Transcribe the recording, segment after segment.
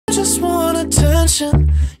just want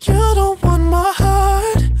attention. You don't want my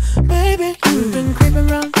heart. Maybe you've been creeping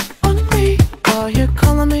around on me while you're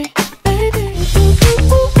calling me baby. Ooh,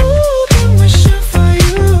 ooh, ooh, can we share for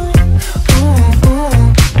you? Ooh,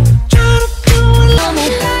 ooh. Try to do it. I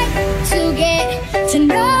would like to get to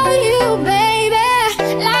know you, baby.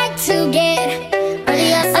 Like to get under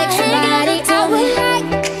your sexy body. I would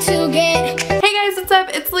like to get. Hey guys, what's up?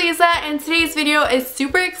 It's Lisa, and today's video is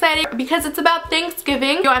super exciting because it's about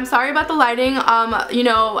Thanksgiving. I'm sorry about the lighting. You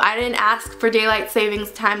know, I didn't ask for daylight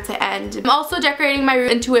savings time to end. I'm also decorating my room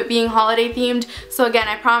into it being holiday themed. So again,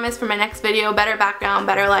 I promise for my next video, better background,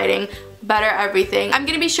 better lighting, better everything. I'm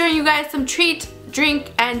gonna be showing you guys some treat,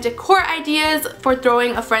 drink, and decor ideas for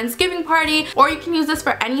throwing a Friendsgiving party, or you can use this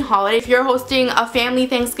for any holiday. If you're hosting a family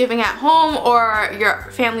Thanksgiving at home, or your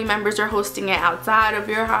family members are hosting it outside of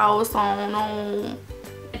your house, oh no.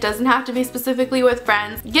 It doesn't have to be specifically with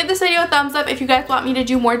friends. Give this video a thumbs up if you guys want me to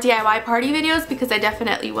do more DIY party videos, because I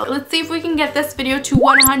definitely will. Let's see if we can get this video to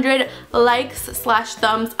 100 likes /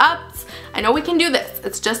 thumbs ups. I know we can do this.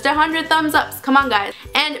 It's just 100 thumbs ups. Come on, guys.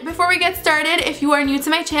 And before we get started, if you are new to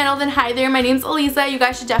my channel, then hi there. My name's Elisa. You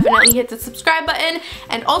guys should definitely hit the subscribe button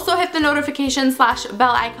and also hit the notification /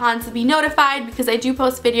 bell icon to be notified, because I do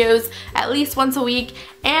post videos at least once a week,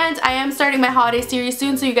 and I am starting my holiday series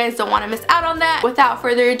soon, so you guys don't want to miss out on that. Without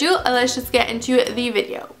further ado, let's just get into the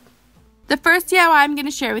video. The first DIY I'm going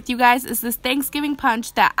to share with you guys is this Thanksgiving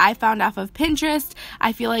punch that I found off of Pinterest.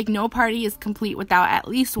 I feel like no party is complete without at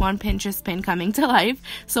least one Pinterest pin coming to life.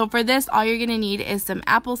 So for this, all you're going to need is some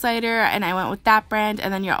apple cider, and I went with that brand.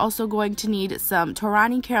 And then you're also going to need some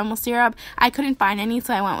Torani caramel syrup. I couldn't find any,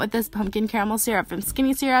 so I went with this pumpkin caramel syrup from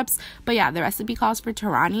Skinny Syrups. But yeah, the recipe calls for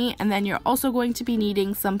Torani. And then you're also going to be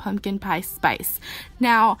needing some pumpkin pie spice.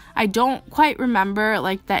 Now, I don't quite remember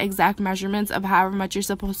like the exact measurements of however much you're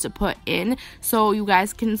supposed to put in. So you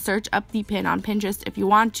guys can search up the pin on Pinterest if you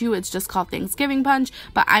want to. It's just called Thanksgiving punch,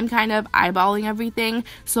 but I'm kind of eyeballing everything.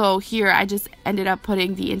 So here I just ended up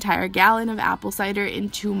putting the entire gallon of apple cider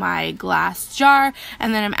into my glass jar,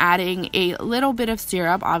 and then I'm adding a little bit of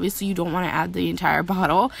syrup. Obviously you don't want to add the entire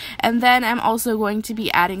bottle. And then I'm also going to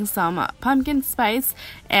be adding some pumpkin spice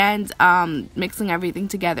and mixing everything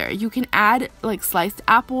together. You can add like sliced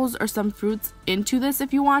apples or some fruits into this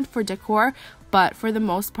if you want for decor, but for the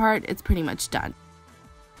most part, it's pretty much done.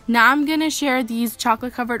 Now I'm going to share these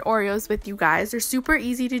chocolate covered Oreos with you guys. They're super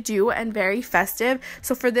easy to do and very festive.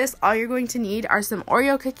 So for this, all you're going to need are some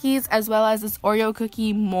Oreo cookies, as well as this Oreo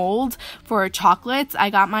cookie mold for chocolates. I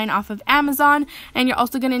got mine off of Amazon. And you're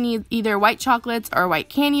also going to need either white chocolates or white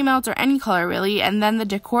candy melts, or any color really. And then the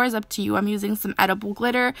decor is up to you. I'm using some edible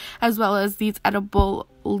glitter, as well as these edible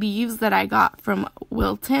leaves that I got from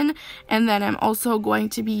Wilton. And then I'm also going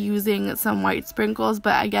to be using some white sprinkles,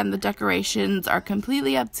 but again, the decorations are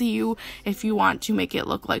completely up to you if you want to make it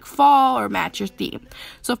look like fall or match your theme.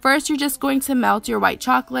 So first, you're just going to melt your white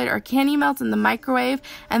chocolate or candy melt in the microwave,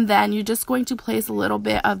 and then you're just going to place a little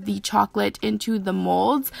bit of the chocolate into the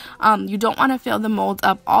molds. You don't want to fill the molds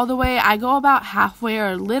up all the way. I go about halfway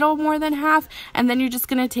or a little more than half, and then you're just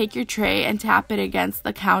going to take your tray and tap it against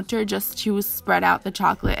the counter just to spread out the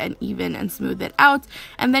chocolate and even and smooth it out.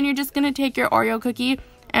 And then you're just going to take your Oreo cookie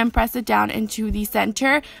and press it down into the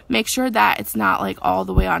center. Make sure that it's not like all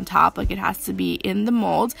the way on top, like it has to be in the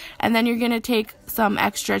mold. And then you're going to take some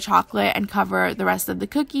extra chocolate and cover the rest of the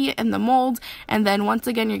cookie in the mold. And then once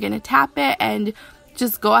again, you're going to tap it and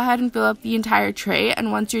just go ahead and fill up the entire tray.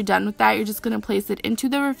 And once you're done with that, you're just going to place it into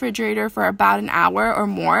the refrigerator for about an hour or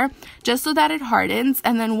more, just so that it hardens.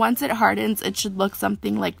 And then once it hardens, it should look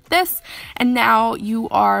something like this. And now you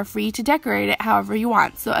are free to decorate it however you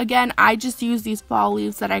want. So again, I just use these fall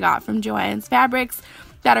leaves that I got from Joann's Fabrics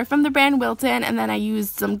that are from the brand Wilton, and then I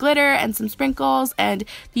used some glitter and some sprinkles, and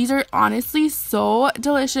these are honestly so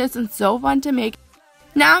delicious and so fun to make.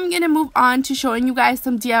 Now I'm going to move on to showing you guys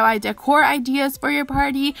some DIY decor ideas for your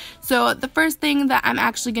party. So the first thing that I'm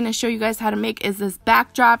actually going to show you guys how to make is this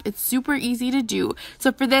backdrop. It's super easy to do.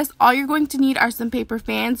 So for this, all you're going to need are some paper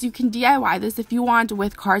fans. You can DIY this if you want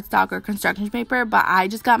with cardstock or construction paper, but I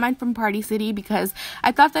just got mine from Party City because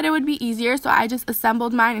I thought that it would be easier. So I just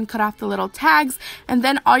assembled mine and cut off the little tags. And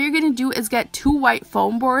then all you're going to do is get 2 white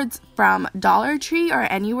foam boards from Dollar Tree or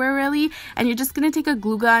anywhere really, and you're just going to take a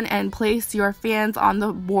glue gun and place your fans on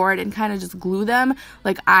the board and kind of just glue them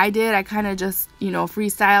like I did. I kind of just, you know,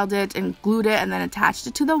 freestyled it and glued it and then attached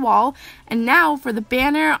it to the wall. And now for the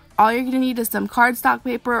banner, all you're going to need is some cardstock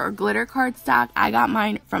paper or glitter cardstock. I got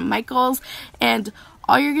mine from Michael's, and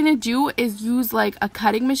all you're going to do is use like a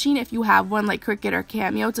cutting machine if you have one like Cricut or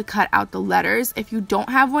Cameo to cut out the letters. If you don't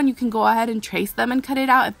have one, you can go ahead and trace them and cut it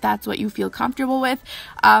out if that's what you feel comfortable with.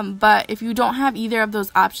 But if you don't have either of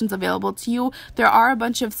those options available to you, there are a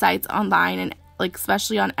bunch of sites online and like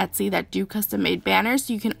especially on Etsy that do custom made banners,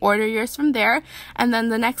 so you can order yours from there. And then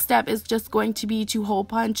the next step is just going to be to hole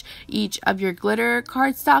punch each of your glitter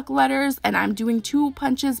cardstock letters, and I'm doing 2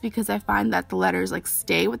 punches because I find that the letters like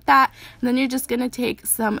stay with that. And then you're just gonna take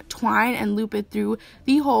some twine and loop it through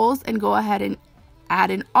the holes and go ahead and add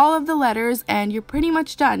in all of the letters, and you're pretty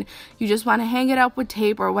much done. You just want to hang it up with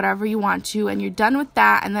tape or whatever you want to, and you're done with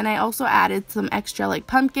that. And then I also added some extra like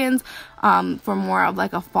pumpkins for more of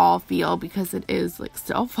like a fall feel because it is like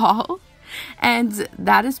still fall. And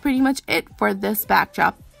that is pretty much it for this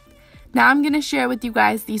backdrop. Now I'm going to share with you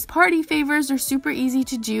guys these party favors. They're super easy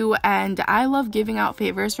to do, and I love giving out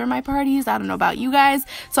favors for my parties. I don't know about you guys.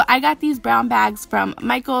 So I got these brown bags from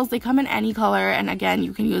Michael's. They come in any color, and again,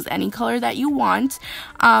 you can use any color that you want.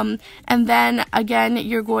 And then again,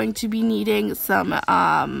 you're going to be needing some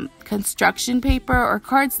construction paper or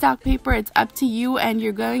cardstock paper. It's up to you, and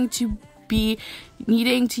you're going to be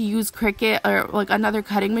needing to use Cricut or like another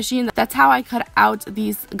cutting machine. That's how I cut out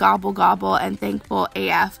these Gobble Gobble and Thankful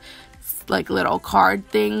AF like little card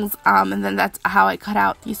things, and then that's how I cut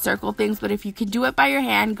out these circle things. But if you can do it by your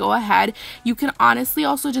hand, go ahead. You can honestly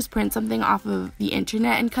also just print something off of the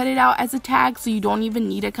internet and cut it out as a tag, so you don't even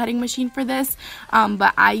need a cutting machine for this.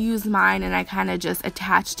 But I used mine and I kind of just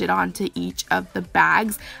attached it onto each of the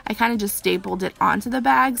bags. I kind of just stapled it onto the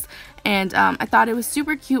bags, and I thought it was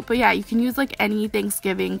super cute. But yeah, you can use like any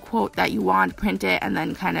Thanksgiving quote that you want, print it, and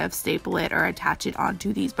then kind of staple it or attach it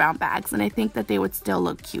onto these brown bags, and I think that they would still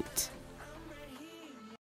look cute.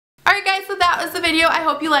 Alright guys, so that was the video. I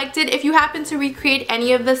hope you liked it. If you happen to recreate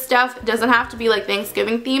any of this stuff, it doesn't have to be like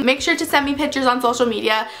Thanksgiving themed, make sure to send me pictures on social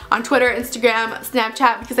media, on Twitter, Instagram,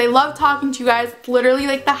 Snapchat, because I love talking to you guys. It's literally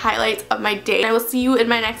like the highlights of my day. I will see you in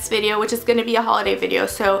my next video, which is going to be a holiday video,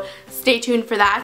 so stay tuned for that.